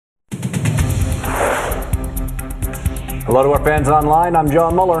Hello to our fans online. I'm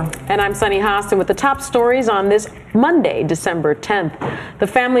John Muller. And I'm Sunny Hostin with the top stories on this Monday, December 10th. The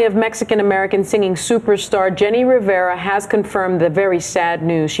family of Mexican-American singing superstar Jenny Rivera has confirmed the very sad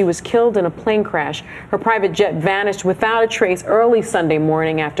news. She was killed in a plane crash. Her private jet vanished without a trace early Sunday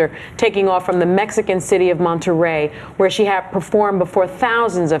morning after taking off from the Mexican city of Monterrey, where she had performed before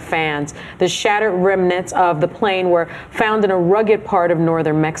thousands of fans. The shattered remnants of the plane were found in a rugged part of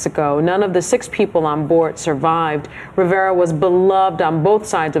northern Mexico. None of the 6 people on board survived. Rivera was beloved on both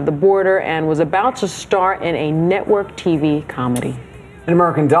sides of the border and was about to star in a network TV comedy. An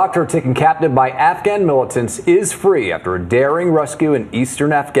American doctor taken captive by Afghan militants is free after a daring rescue in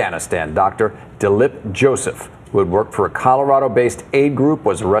eastern Afghanistan. Dr. Dilip Joseph, who had worked for a Colorado-based aid group,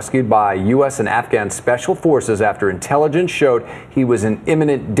 was rescued by U.S. and Afghan special forces after intelligence showed he was in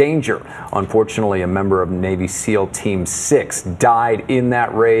imminent danger. Unfortunately, a member of Navy SEAL Team 6 died in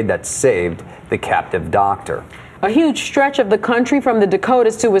that raid that saved the captive doctor. A huge stretch of the country from the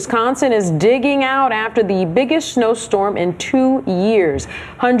Dakotas to Wisconsin is digging out after the biggest snowstorm in 2 years.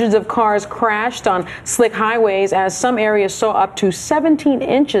 Hundreds of cars crashed on slick highways as some areas saw up to 17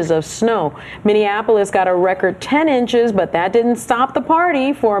 inches of snow. Minneapolis got a record 10 inches, but that didn't stop the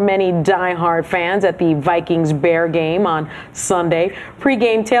party for many die-hard fans at the Vikings-Bear game on Sunday.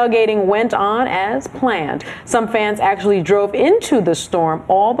 Pre-game tailgating went on as planned. Some fans actually drove into the storm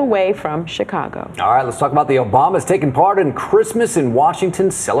all the way from Chicago. All right, let's talk about the Obama is taking part in Christmas in Washington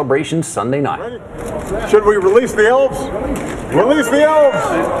celebration Sunday night. Should we release the elves? Release the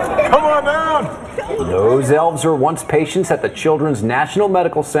elves! Come on down! Those elves were once patients at the Children's National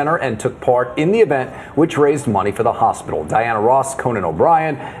Medical Center and took part in the event, which raised money for the hospital. Diana Ross, Conan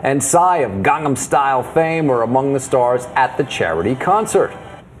O'Brien, and Psy of Gangnam Style fame were among the stars at the charity concert.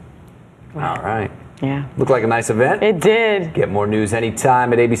 All right. Yeah. Looked like a nice event. It did. Get more news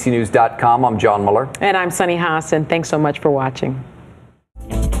anytime at abcnews.com. I'm John Muller. And I'm Sunny Hostin. Thanks so much for watching.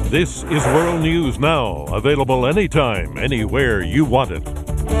 This is World News Now, available anytime, anywhere you want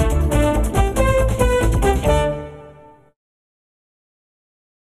it.